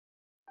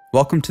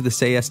Welcome to the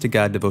Say Yes to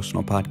God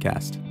Devotional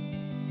Podcast.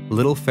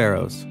 Little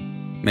Pharaohs,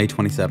 May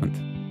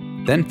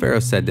 27th. Then Pharaoh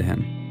said to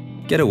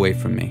him, "Get away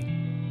from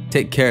me.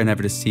 Take care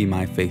never to see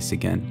my face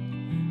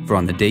again. For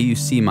on the day you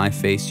see my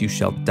face, you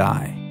shall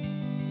die."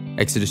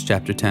 Exodus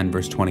chapter 10,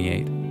 verse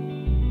 28.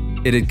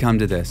 It had come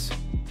to this: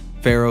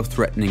 Pharaoh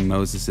threatening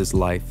Moses'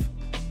 life.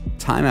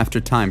 Time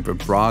after time, from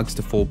frogs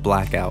to full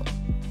blackout,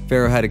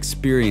 Pharaoh had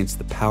experienced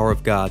the power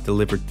of God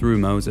delivered through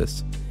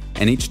Moses,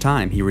 and each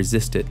time he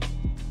resisted.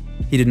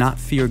 He did not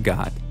fear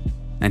God,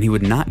 and he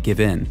would not give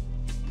in.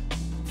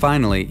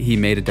 Finally, he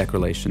made a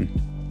declaration.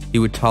 He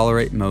would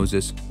tolerate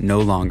Moses no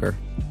longer,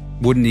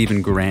 wouldn't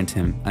even grant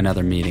him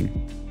another meeting.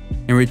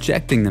 In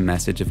rejecting the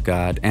message of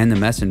God and the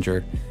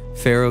messenger,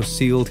 Pharaoh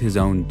sealed his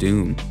own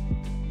doom.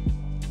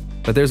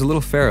 But there's a little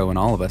Pharaoh in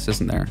all of us,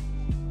 isn't there?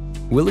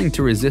 Willing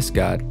to resist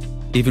God,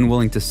 even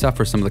willing to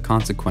suffer some of the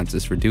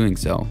consequences for doing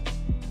so.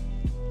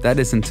 That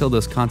is, until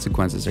those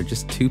consequences are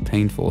just too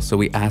painful, so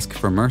we ask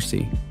for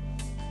mercy.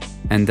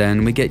 And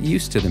then we get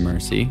used to the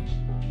mercy,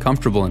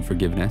 comfortable in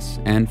forgiveness,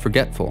 and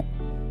forgetful.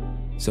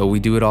 So we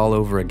do it all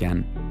over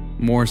again.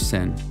 More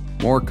sin,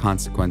 more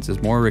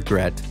consequences, more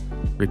regret.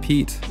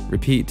 Repeat,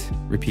 repeat,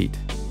 repeat.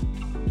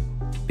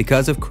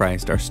 Because of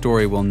Christ, our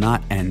story will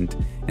not end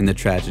in the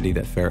tragedy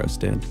that Pharaohs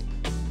did.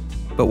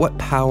 But what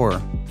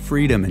power,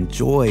 freedom, and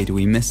joy do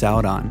we miss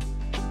out on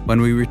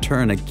when we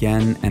return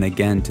again and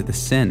again to the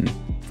sin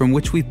from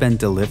which we've been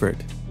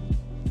delivered?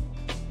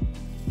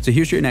 So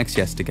here's your next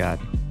yes to God.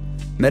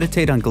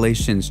 Meditate on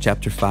Galatians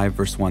chapter 5,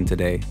 verse 1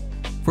 today.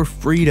 For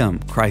freedom,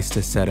 Christ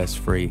has set us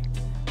free.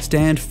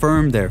 Stand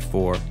firm,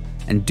 therefore,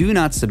 and do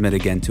not submit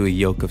again to a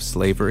yoke of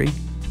slavery.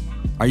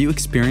 Are you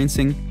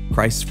experiencing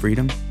Christ's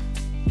freedom?